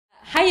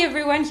Hi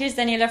everyone, here's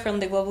Daniela from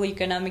the Global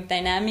Economic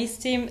Dynamics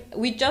team.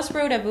 We just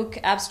wrote a book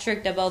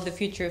abstract about the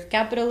future of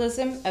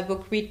capitalism, a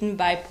book written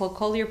by Paul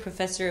Collier,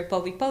 professor of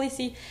public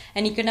policy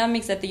and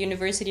economics at the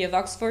University of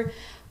Oxford.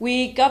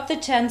 We got the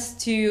chance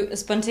to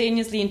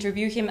spontaneously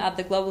interview him at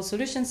the Global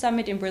Solutions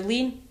Summit in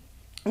Berlin.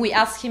 We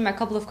asked him a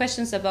couple of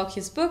questions about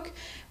his book.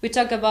 We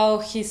talked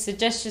about his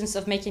suggestions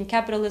of making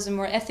capitalism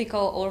more ethical,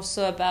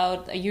 also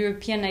about a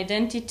European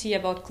identity,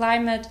 about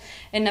climate,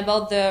 and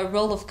about the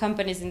role of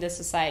companies in the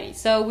society.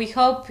 So we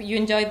hope you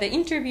enjoyed the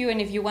interview, and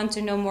if you want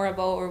to know more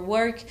about our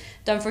work,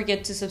 don't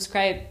forget to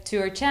subscribe to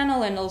our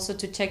channel and also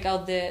to check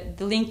out the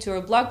link to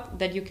our blog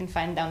that you can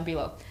find down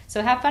below.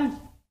 So have fun.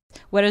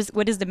 What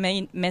is the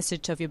main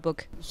message of your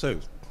book? So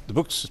the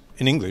book's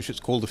in English. It's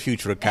called The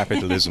Future of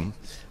Capitalism.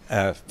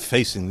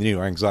 Facing the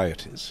new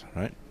anxieties,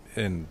 right?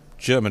 In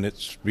German,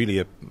 it's really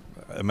a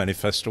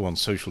manifesto on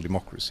social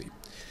democracy,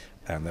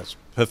 and that's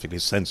a perfectly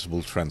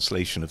sensible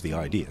translation of the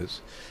ideas.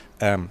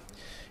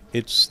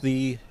 It's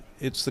the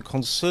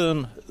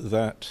concern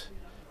that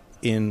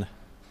in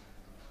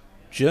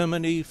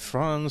Germany,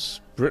 France,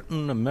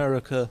 Britain,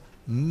 America,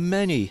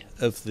 many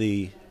of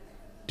the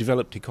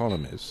developed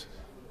economies,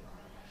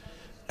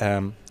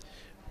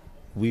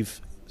 we've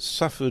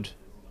suffered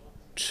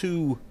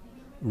two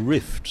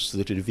rifts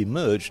that have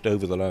emerged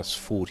over the last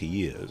 40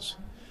 years.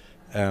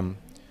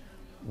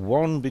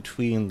 One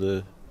between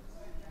the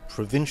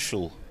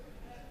provincial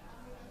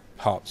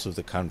parts of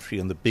the country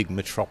and the big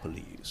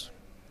metropolises.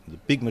 The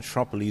big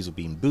metropolises have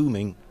been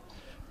booming,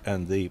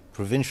 and the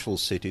provincial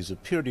cities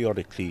have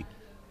periodically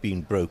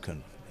been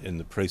broken in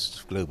the process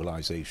of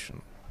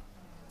globalization.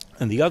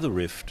 And the other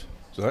rift,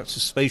 so that's a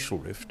spatial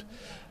rift,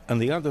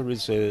 and the other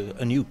is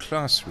a new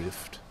class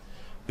rift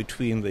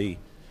between the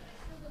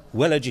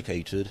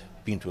well-educated,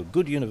 been to a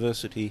good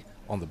university,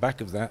 on the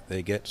back of that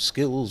they get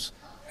skills,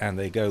 and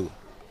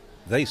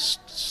they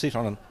sit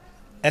on an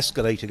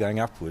escalator going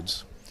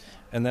upwards,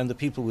 and then the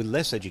people with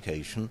less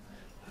education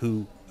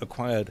who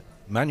acquired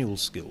manual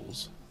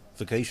skills,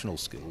 vocational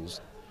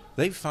skills,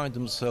 they find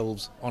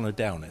themselves on a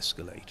down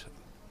escalator.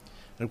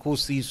 And of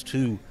course these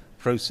two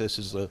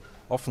processes are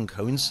often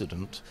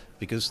coincident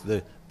because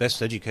the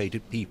best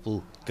educated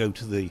people go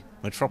to the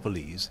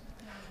metropoles,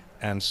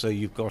 and so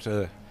you've got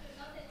a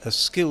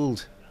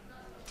skilled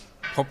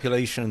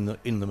population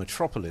in the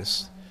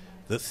metropolis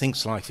that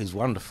thinks life is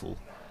wonderful,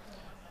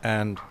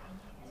 and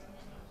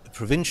a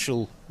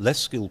provincial, less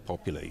skilled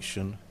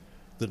population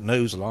that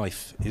knows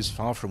life is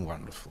far from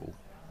wonderful.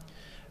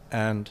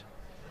 And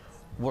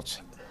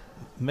what's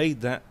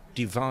made that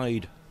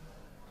divide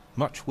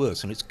much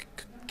worse, and it's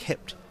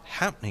kept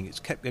happening, it's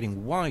kept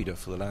getting wider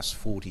for the last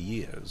 40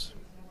 years.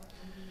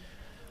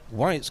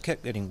 Why it's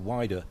kept getting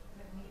wider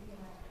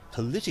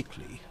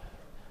politically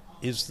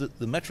is that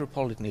the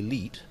metropolitan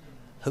elite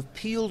have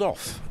peeled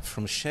off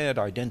from shared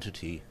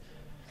identity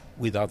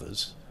with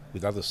others,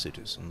 with other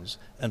citizens,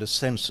 and a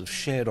sense of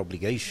shared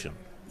obligation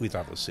with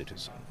other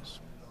citizens.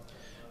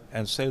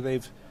 And so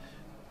they've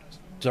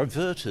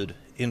diverted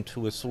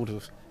into a sort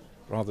of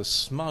rather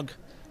smug,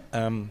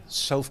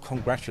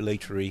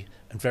 self-congratulatory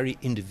and very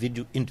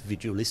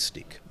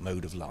individualistic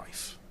mode of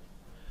life.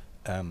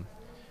 And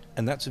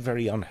that's a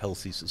very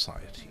unhealthy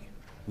society.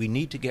 We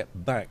need to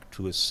get back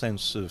to a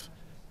sense of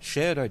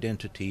shared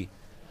identity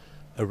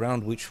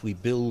around which we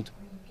build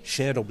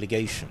shared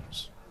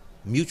obligations,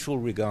 mutual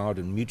regard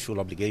and mutual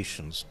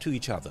obligations to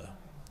each other.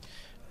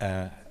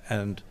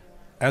 And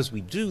as we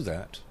do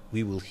that,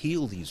 we will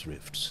heal these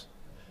rifts.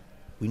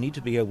 We need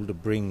to be able to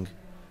bring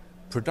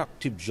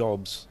productive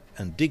jobs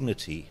and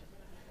dignity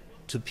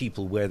to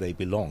people where they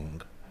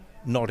belong,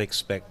 not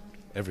expect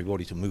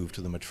everybody to move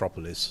to the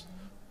metropolis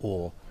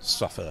or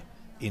suffer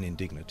in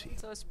indignity.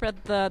 So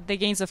spread the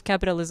gains of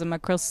capitalism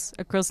across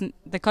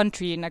the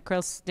country and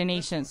across the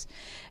nations.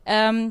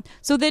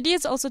 So the idea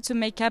is also to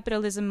make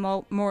capitalism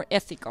more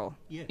ethical,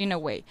 yes, in a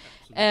way.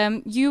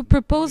 You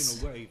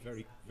propose... In a way,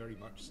 very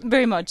much so.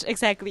 Very much,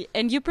 exactly.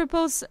 And you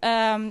propose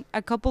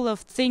a couple of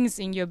things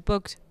in your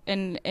book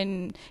in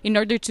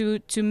order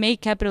to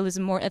make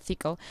capitalism more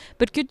ethical.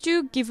 But could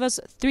you give us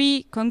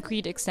 3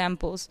 concrete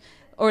examples,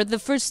 or the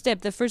first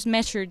step, the first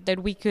measure that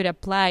we could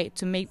apply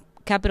to make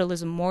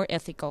capitalism more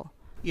ethical?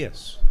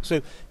 Yes.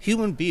 So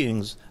human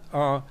beings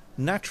are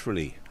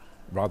naturally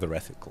rather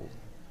ethical.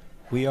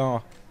 We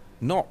are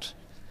not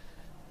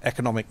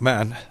economic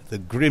man, the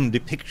grim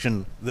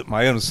depiction that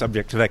my own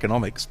subject of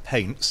economics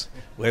paints,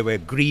 where we're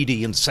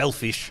greedy and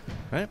selfish.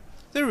 Right?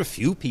 There are a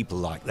few people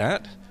like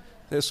that.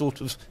 They're sort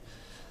of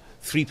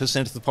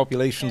 3% of the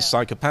population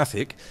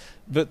psychopathic,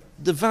 but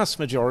the vast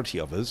majority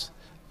of us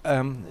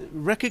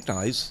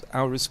recognize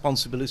our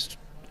responsibilities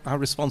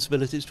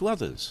to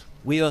others.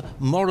 We are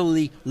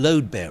morally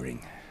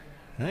load-bearing,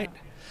 right?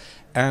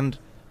 And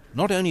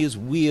not only is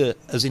we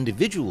as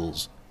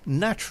individuals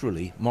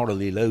naturally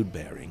morally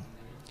load-bearing,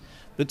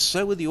 but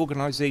so are the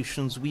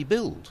organizations we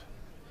build.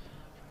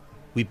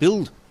 We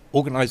build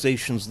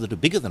organizations that are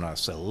bigger than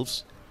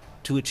ourselves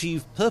to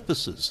achieve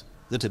purposes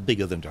that are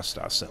bigger than just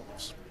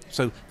ourselves.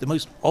 So the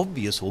most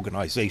obvious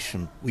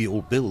organization we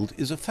all build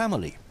is a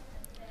family.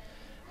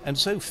 And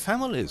so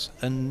families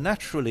are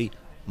naturally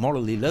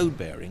morally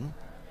load-bearing,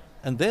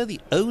 and they're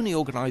the only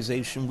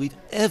organization we've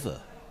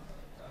ever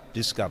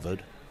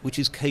discovered which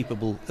is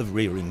capable of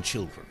rearing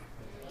children.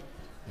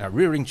 Now,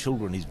 rearing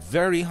children is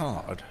very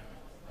hard,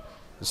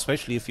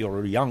 especially if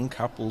you're a young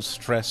couple,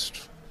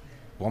 stressed,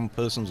 one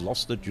person's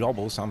lost a job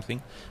or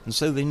something, and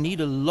so they need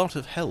a lot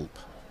of help.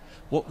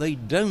 What they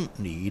don't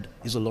need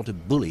is a lot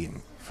of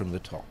bullying from the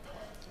top.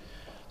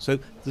 So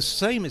the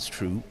same is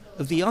true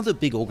of the other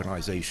big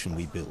organization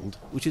we build,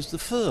 which is the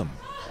firm.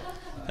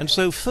 And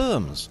so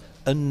firms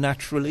are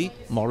naturally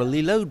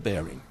morally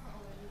load-bearing.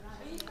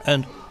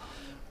 And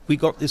we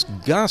got this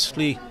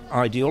ghastly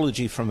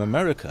ideology from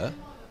America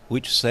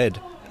which said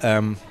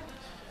the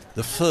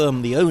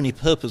only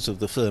purpose of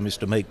the firm is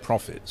to make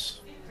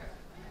profits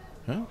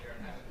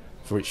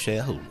for its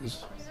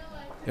shareholders.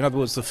 In other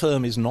words, the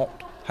firm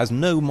has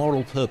no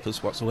moral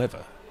purpose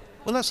whatsoever.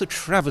 Well, that's a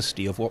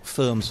travesty of what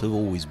firms have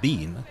always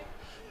been.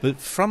 But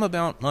from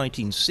about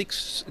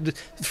 1960,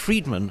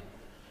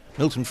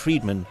 Milton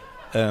Friedman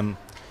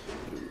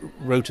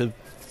wrote a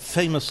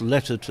famous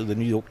letter to the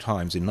New York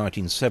Times in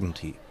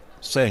 1970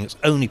 saying it's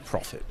only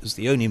profit is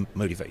the only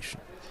motivation.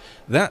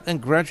 That then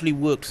gradually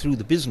worked through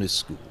the business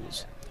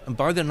schools, and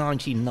by the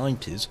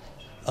 1990s,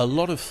 a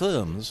lot of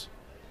firms,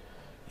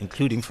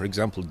 including, for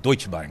example,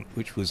 Deutsche Bank,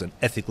 which was an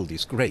ethical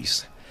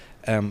disgrace,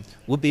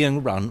 were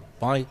being run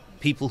by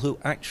people who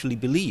actually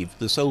believed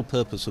the sole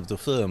purpose of the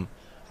firm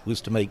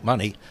was to make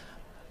money,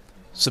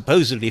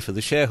 supposedly for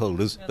the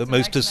shareholders, but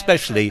most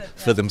especially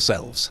for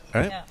themselves.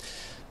 Right? Yeah.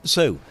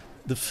 So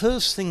the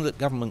first thing that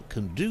government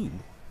can do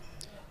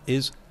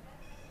is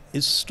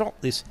stop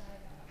this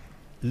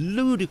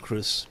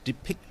ludicrous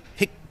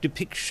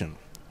depiction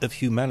of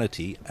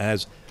humanity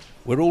as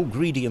we're all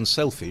greedy and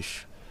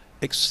selfish,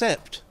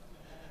 except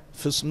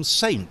for some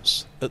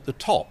saints at the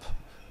top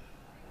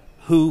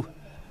who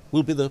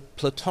will be the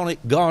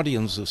platonic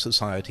guardians of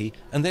society,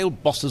 and they'll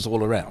boss us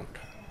all around.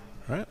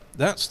 Right?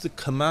 That's the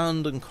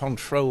command and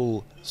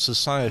control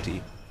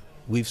society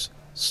we've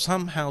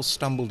somehow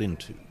stumbled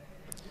into,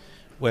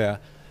 where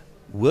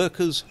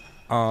workers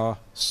are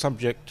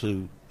subject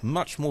to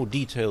much more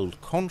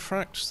detailed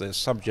contracts, they're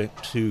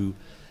subject to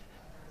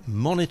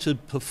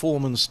monitored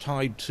performance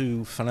tied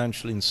to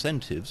financial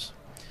incentives,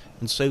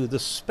 and so the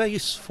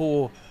space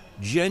for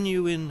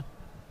genuine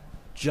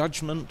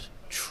judgment,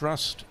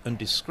 trust and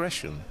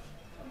discretion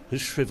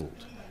has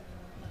shriveled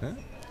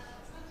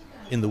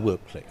in the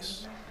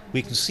workplace.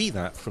 We can see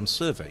that from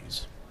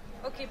surveys.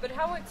 Okay, but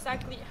how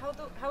exactly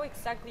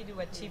do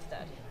we achieve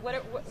that?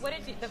 What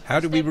is it? How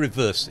do we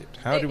reverse it?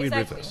 How do we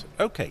reverse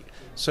it? Okay,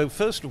 so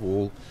first of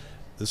all,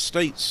 the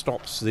state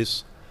stops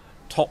this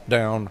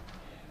top-down,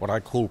 what I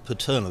call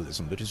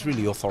paternalism, but it's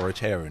really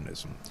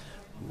authoritarianism.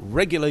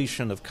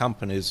 Regulation of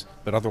companies,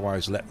 but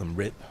otherwise let them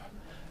rip,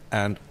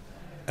 and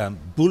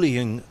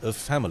bullying of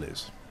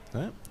families.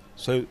 Right?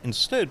 So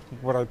instead,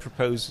 what I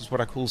propose is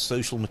what I call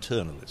social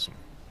maternalism.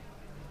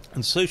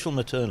 And social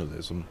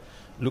maternalism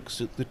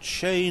looks at the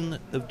chain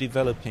of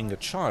developing a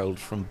child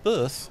from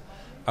birth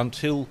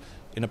until,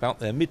 in about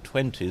their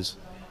mid-20s,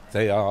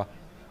 they are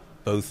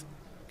both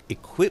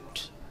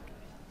equipped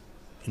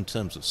in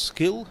terms of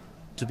skill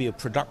to be a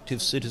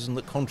productive citizen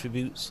that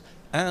contributes,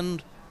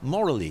 and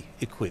morally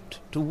equipped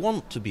to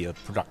want to be a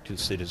productive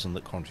citizen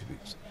that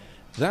contributes.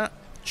 That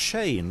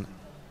chain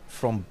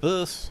from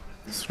birth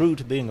through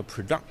to being a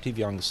productive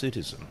young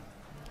citizen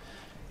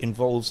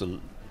involves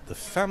the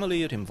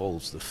family, it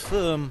involves the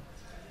firm,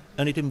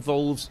 and it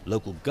involves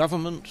local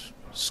government,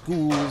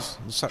 schools,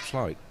 and such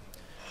like.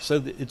 So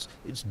that it's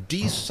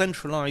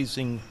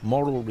decentralizing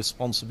moral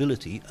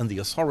responsibility and the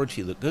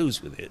authority that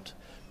goes with it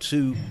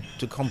to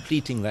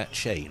completing that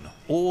chain,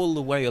 all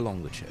the way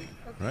along the chain.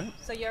 Okay. Right?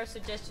 So your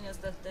suggestion is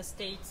that the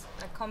states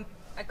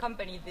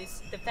accompany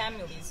the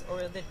families,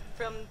 or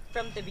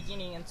from the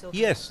beginning until...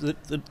 Yes,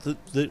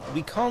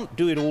 we can't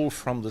do it all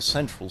from the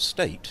central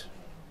state.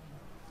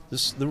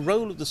 The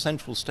role of the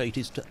central state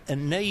is to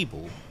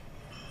enable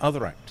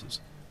other actors.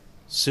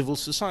 Civil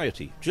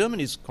society.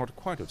 Germany's got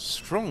quite a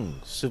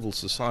strong civil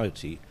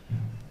society,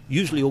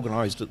 usually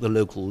organized at the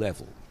local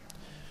level.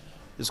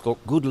 It's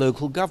got good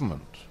local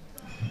government.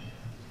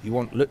 We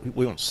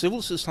want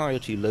civil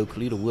society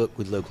locally to work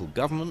with local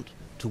government,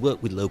 to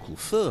work with local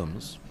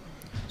firms,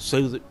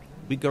 so that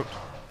we got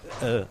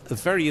a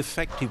very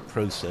effective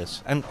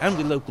process, and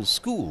with local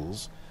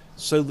schools,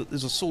 so that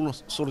there's a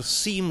sort of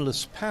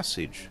seamless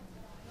passage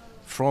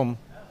from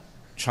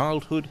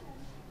childhood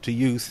to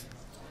youth,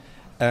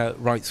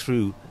 right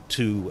through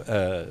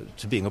to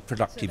being a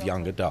productive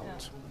young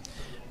adult.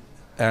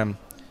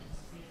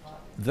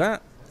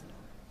 That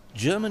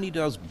Germany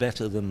does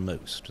better than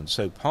most, and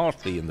so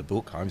partly in the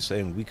book I'm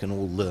saying we can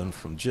all learn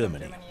from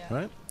Germany,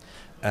 right?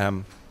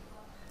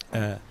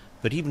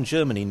 But even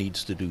Germany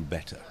needs to do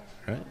better,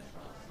 right?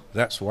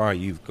 That's why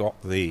you've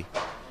got the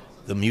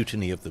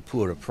mutiny of the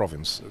poorer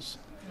provinces.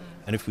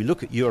 And if we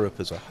look at Europe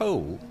as a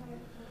whole,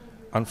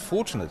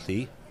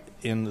 unfortunately,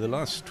 in the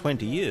last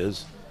 20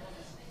 years,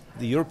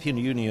 the European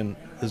Union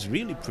has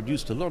really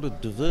produced a lot of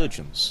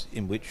divergence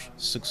in which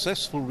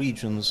successful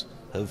regions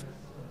have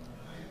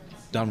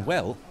done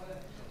well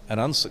and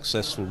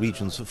unsuccessful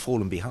regions have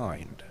fallen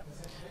behind.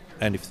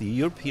 And if the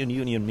European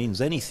Union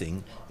means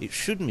anything, it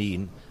should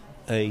mean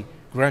a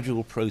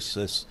gradual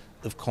process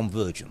of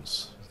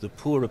convergence, the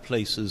poorer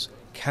places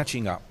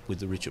catching up with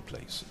the richer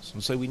places.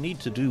 And so we need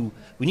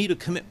a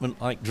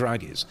commitment like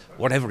Draghi's,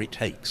 whatever it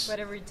takes.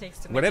 Whatever it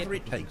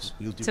takes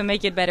we'll do to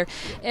make it better.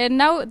 And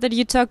now that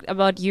you talked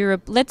about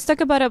Europe, let's talk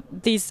about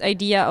this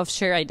idea of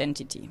shared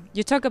identity.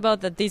 You talk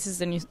about that this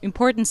is an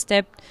important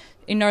step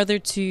in order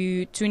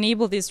to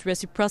enable this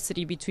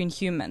reciprocity between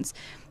humans.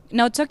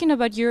 Now, talking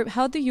about Europe,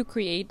 how do you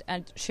create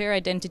a shared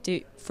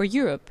identity for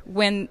Europe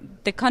when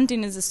the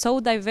continent is so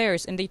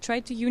diverse and they try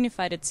to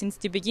unify it since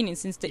the beginning,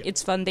 since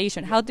its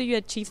foundation? How do you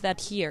achieve that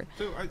here?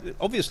 So,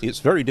 obviously, it's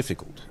very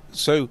difficult.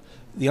 So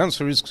the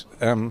answer is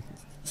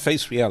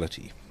face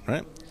reality,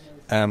 right?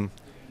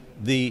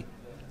 The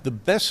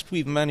best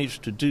we've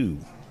managed to do,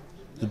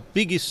 the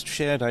biggest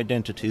shared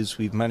identities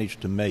we've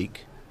managed to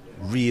make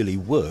really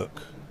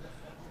work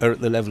are at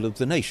the level of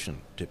the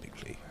nation,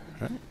 typically,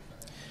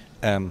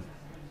 right?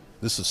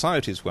 The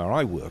societies where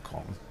I work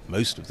on,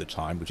 most of the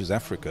time, which is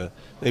Africa,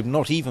 they've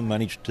not even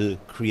managed to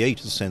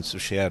create a sense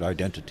of shared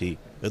identity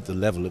at the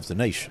level of the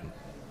nation.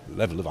 The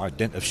level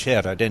of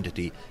shared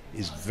identity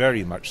is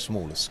very much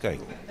smaller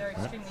scale. They're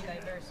extremely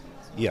diverse.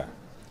 Yeah.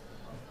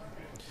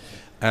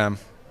 And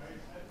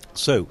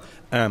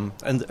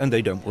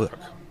they don't work.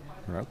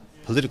 Right?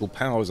 Political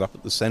power is up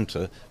at the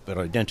centre, but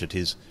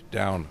identities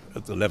down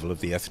at the level of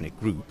the ethnic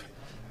group.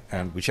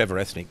 And whichever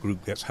ethnic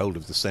group gets hold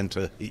of the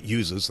centre, it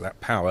uses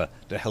that power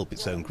to help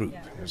its own group.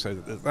 Yeah. So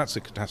that's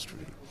a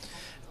catastrophe.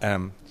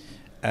 And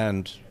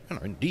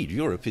indeed,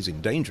 Europe is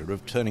in danger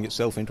of turning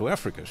itself into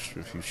Africa.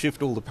 If you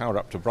shift all the power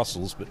up to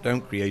Brussels but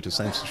don't create a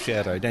sense of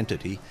shared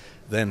identity,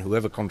 then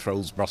whoever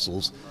controls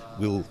Brussels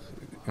will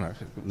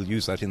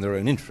use that in their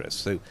own interest.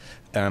 So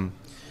I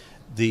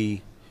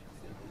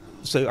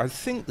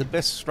think the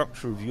best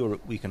structure of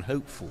Europe we can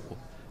hope for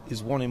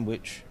is one in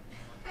which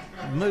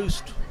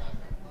most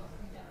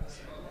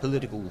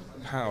political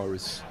power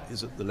is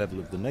at the level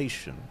of the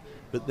nation,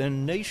 but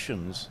then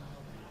nations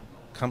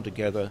come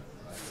together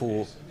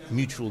for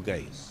mutual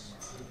gain.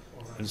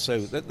 And so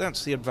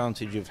that's the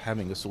advantage of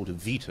having a sort of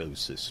veto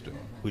system,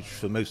 which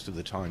for most of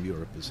the time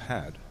Europe has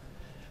had,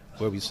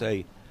 where we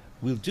say,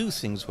 we'll do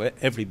things where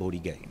everybody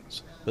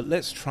gains, but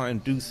let's try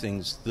and do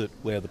things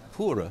where the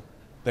poorer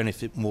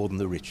benefit more than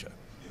the richer.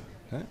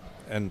 Okay?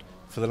 And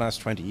for the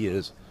last 20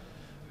 years,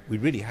 we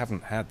really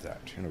haven't had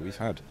that. We've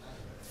had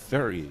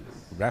very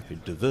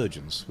rapid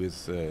divergence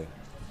with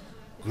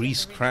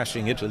Greece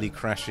crashing, Italy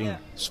crashing,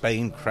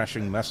 Spain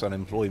crashing, mass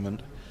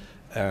unemployment,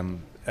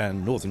 and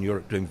Northern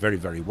Europe doing very,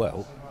 very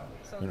well.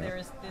 So there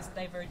is this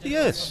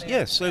divergence.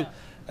 Yes. So,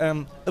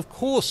 of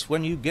course,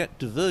 when you get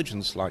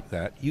divergence like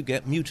that, you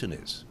get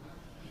mutinies.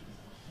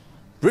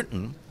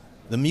 Britain,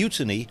 the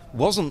mutiny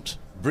wasn't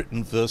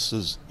Britain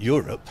versus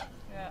Europe.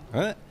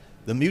 Right?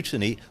 The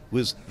mutiny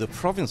was the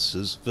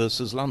provinces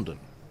versus London.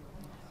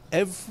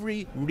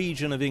 Every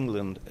region of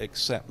England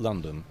except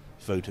London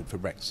voted for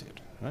Brexit,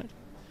 right?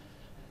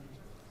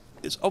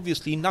 It's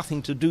obviously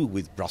nothing to do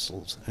with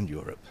Brussels and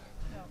Europe.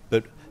 No.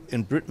 But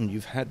in Britain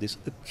you've had this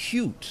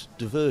acute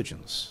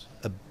divergence,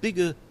 a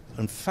bigger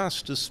and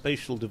faster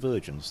spatial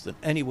divergence than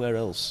anywhere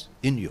else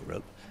in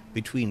Europe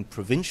between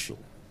provincial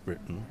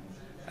Britain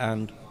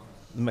and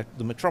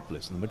the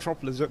metropolis. And the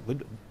metropolis,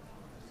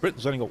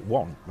 Britain's only got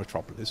one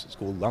metropolis, it's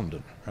called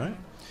London, right?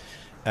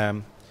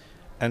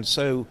 And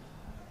so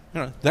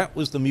that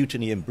was the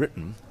mutiny in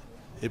Britain.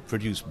 It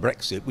produced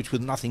Brexit, which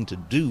was nothing to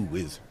do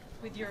with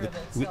Europe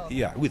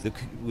itself. With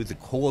the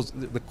cause.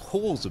 The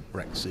cause of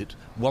Brexit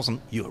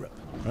wasn't Europe,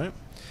 right?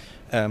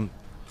 And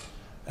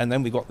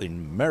then we got in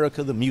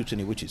America the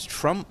mutiny, which is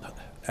Trump,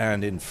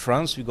 and in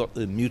France we got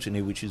the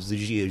mutiny, which is the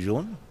Gilets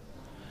jaunes.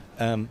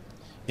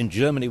 In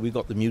Germany we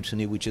got the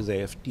mutiny, which is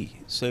AfD.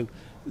 So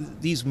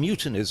these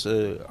mutinies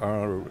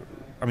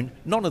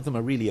none of them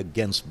are really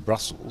against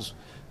Brussels.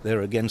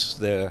 They're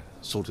against their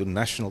sort of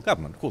national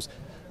government. Of course,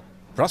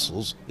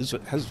 Brussels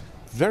has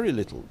very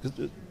little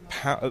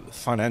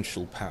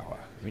financial power.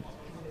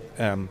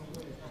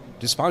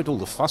 Despite all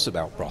the fuss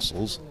about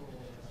Brussels,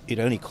 it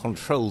only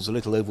controls a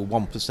little over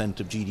 1%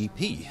 of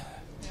GDP,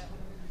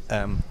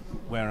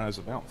 whereas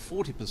about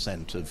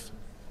 40% of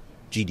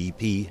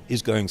GDP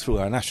is going through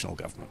our national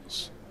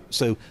governments.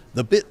 So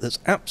the bit that's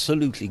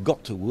absolutely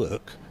got to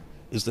work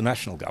is the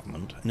national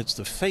government, and it's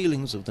the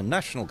failings of the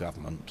national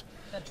government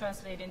that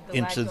translate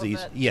into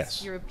these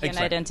European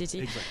identity.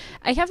 Exactly.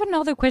 I have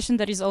another question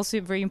that is also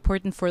very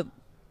important for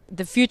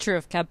the future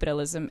of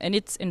capitalism and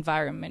its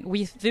environment.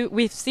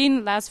 We've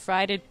seen last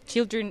Friday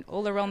children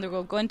all around the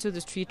world going to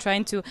the street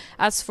trying to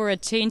ask for a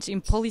change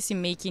in policy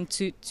making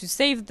to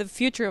save the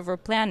future of our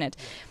planet.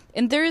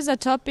 And there is a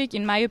topic,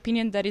 in my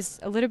opinion, that is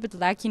a little bit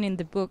lacking in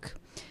the book.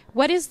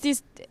 What is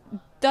this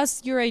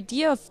does your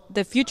idea of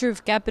the future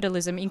of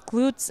capitalism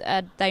includes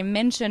a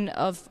dimension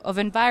of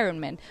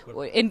environment?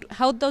 And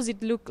how does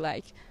it look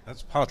like?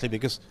 That's partly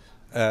because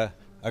a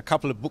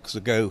couple of books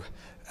ago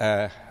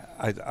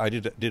I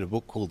did a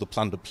book called The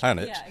Plundered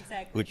Planet,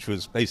 which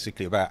was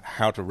basically about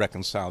how to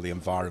reconcile the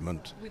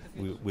environment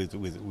with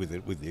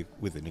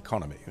an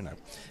economy, you know.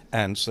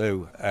 And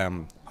so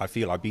I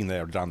feel I've been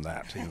there and done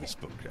that in this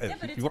book. Yeah,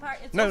 but it's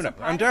no,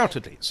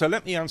 undoubtedly. So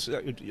let me answer.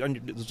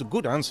 And there's a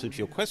good answer to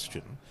your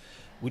question,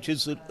 which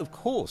is that, of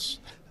course,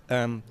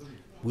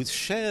 with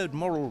shared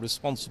moral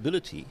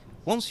responsibility,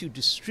 once you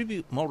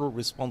distribute moral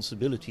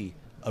responsibility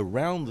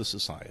around the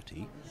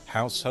society,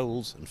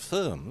 households and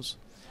firms,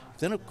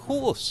 then of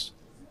course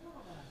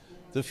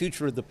the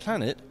future of the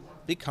planet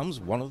becomes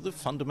one of the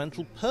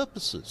fundamental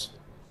purposes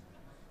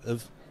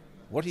of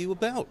what are you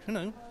about, you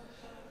know.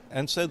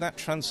 And so that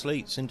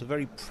translates into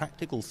very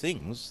practical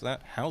things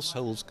that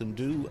households can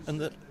do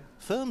and that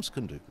firms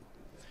can do.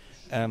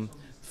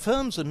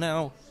 Firms are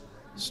now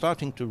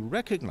starting to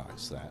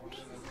recognize that,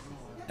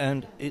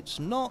 and it's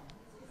not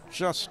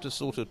just a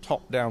sort of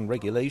top-down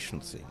regulation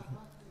thing.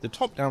 The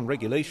top-down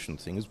regulation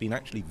thing has been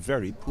actually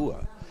very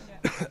poor,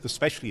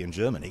 especially in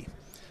Germany.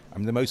 I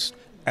mean, the most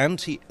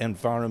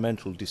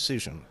anti-environmental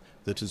decision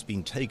that has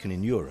been taken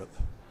in Europe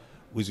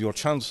was your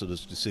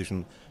Chancellor's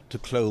decision to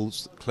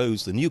close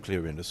the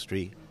nuclear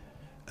industry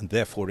and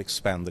therefore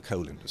expand the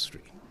coal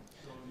industry.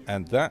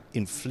 And that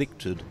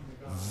inflicted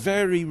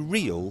very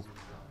real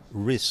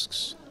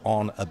risks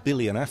on 1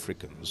 billion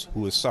Africans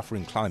who are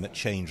suffering climate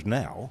change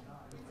now,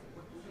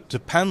 to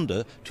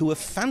pander to a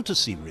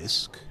fantasy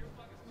risk.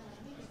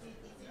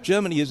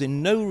 Germany is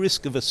in no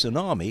risk of a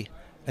tsunami,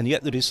 and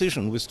yet the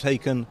decision was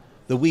taken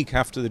the week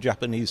after the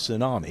Japanese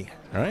tsunami,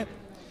 right?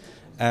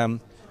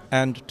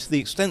 And to the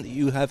extent that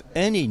you have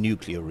any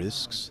nuclear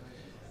risks,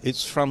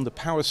 it's from the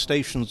power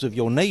stations of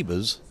your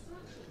neighbors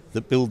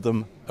that build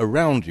them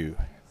around you,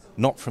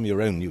 not from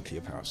your own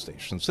nuclear power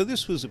station. So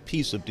this was a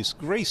piece of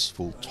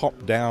disgraceful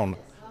top-down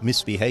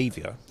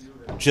misbehavior.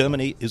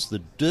 Germany is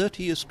the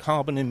dirtiest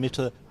carbon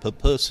emitter per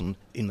person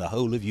in the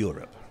whole of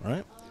Europe,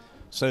 right?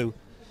 So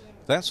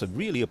that's a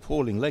really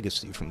appalling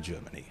legacy from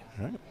Germany,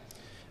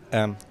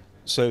 right?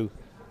 So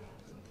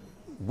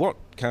what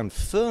can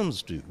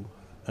firms do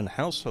and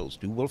households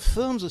do? Well,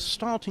 firms are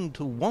starting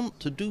to want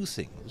to do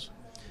things,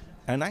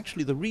 and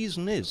actually the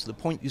reason is the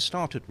point you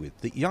started with,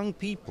 that young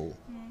people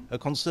are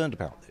concerned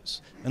about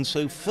this. And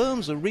so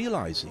firms are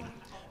realizing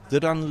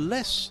that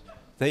unless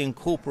they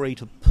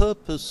incorporate a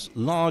purpose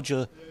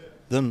larger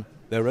than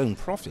their own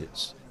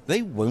profits,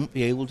 they won't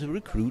be able to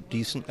recruit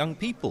decent young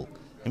people.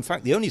 In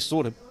fact, the only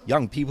sort of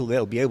young people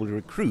they'll be able to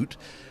recruit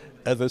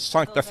are the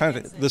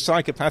psychopathic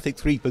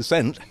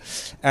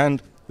 3%,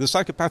 and the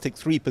psychopathic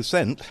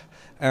 3%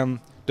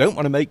 don't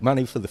want to make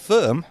money for the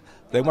firm,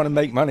 they want to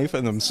make money for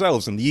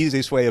themselves, and the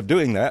easiest way of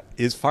doing that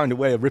is find a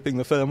way of ripping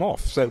the firm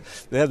off. So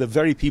they're the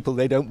very people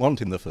they don't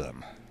want in the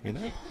firm, you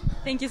know?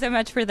 Thank you so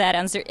much for that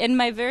answer. And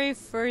my very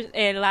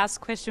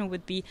last question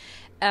would be,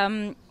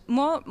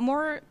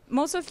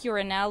 most of your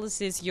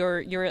analysis,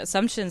 your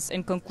assumptions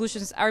and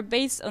conclusions are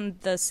based on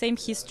the same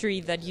history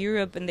that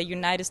Europe and the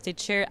United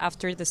States share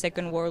after the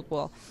Second World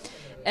War.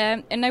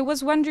 And I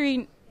was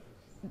wondering,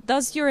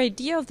 does your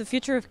idea of the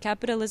future of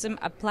capitalism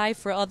apply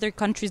for other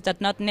countries that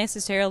not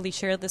necessarily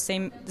share the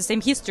same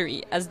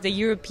history as the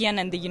European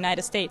and the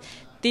United States?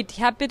 Did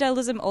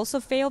capitalism also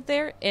fail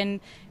there? And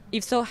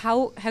if so,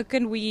 how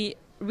can we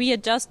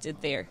readjust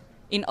it there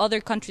in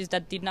other countries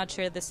that did not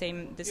share the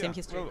same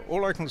history? Well,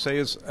 all I can say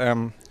is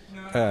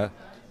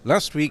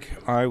last week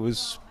I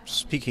was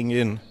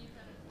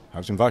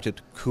invited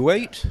to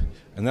Kuwait,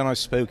 and then I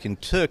spoke in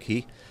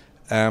Turkey,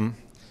 and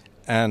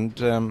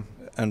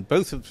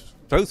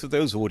both of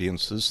those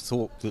audiences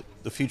thought that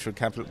the future of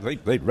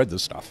capitalism, they'd read the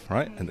stuff,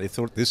 right? And they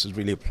thought this is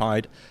really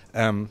applied.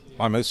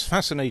 My most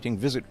fascinating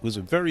visit was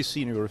a very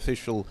senior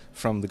official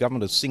from the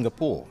government of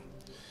Singapore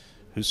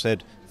who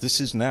said, "This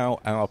is now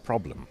our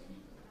problem."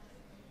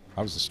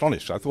 I was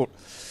astonished. I thought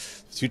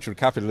the future of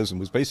capitalism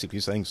was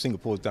basically saying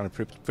Singapore's done a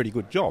pretty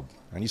good job.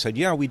 And he said,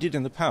 yeah, we did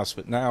in the past,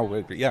 but now,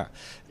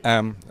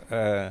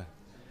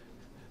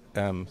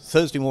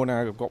 Thursday morning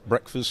I got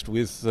breakfast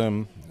with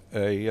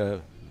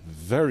a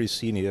very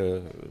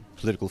senior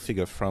political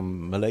figure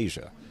from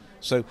Malaysia.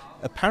 So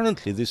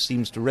apparently this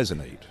seems to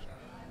resonate.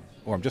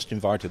 Or I'm just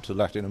invited to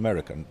Latin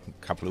America in a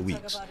couple of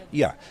weeks.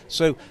 Yeah,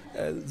 so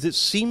this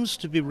seems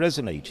to be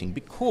resonating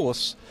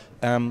because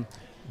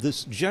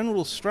this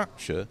general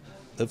structure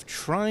of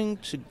trying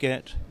to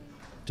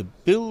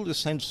build a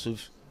sense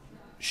of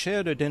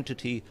shared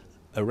identity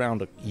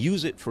around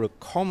use it for a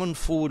common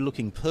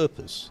forward-looking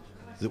purpose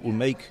that will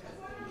make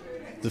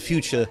the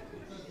future,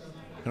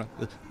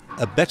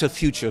 a better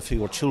future for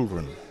your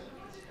children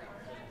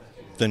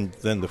than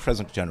the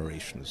present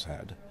generation has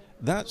had.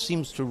 That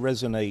seems to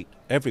resonate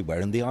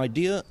everywhere, and the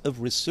idea of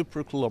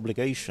reciprocal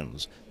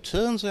obligations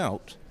turns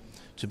out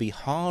to be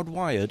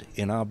hardwired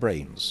in our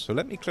brains. So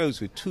let me close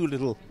with two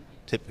little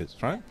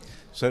tidbits, right?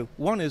 So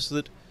one is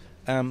that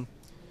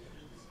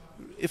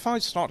if I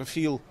start to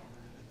feel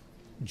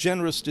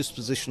generous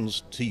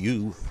dispositions to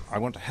you, I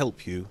want to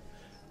help you,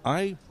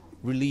 I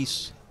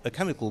release a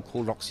chemical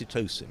called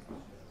oxytocin.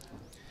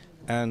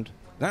 And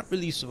that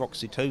release of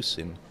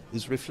oxytocin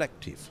is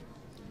reflective.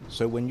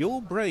 So when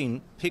your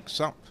brain picks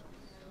up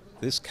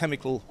this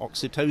chemical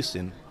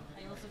oxytocin,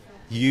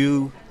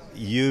 you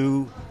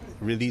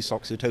release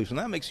oxytocin.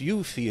 That makes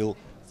you feel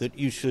that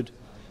you should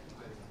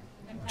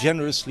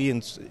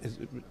generously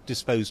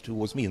dispose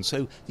towards me. And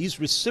so these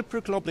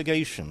reciprocal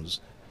obligations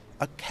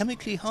are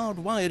chemically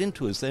hardwired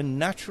into us. They're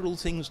natural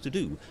things to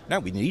do. Now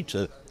we need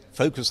to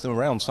focus them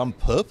around some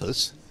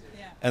purpose,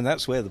 and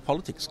that's where the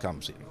politics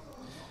comes in.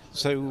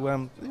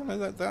 So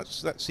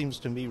that seems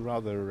to me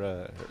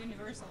rather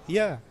universal.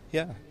 Yeah,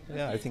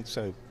 I think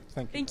so.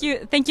 Thank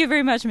you. Thank you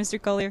very much,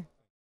 Mr. Collier.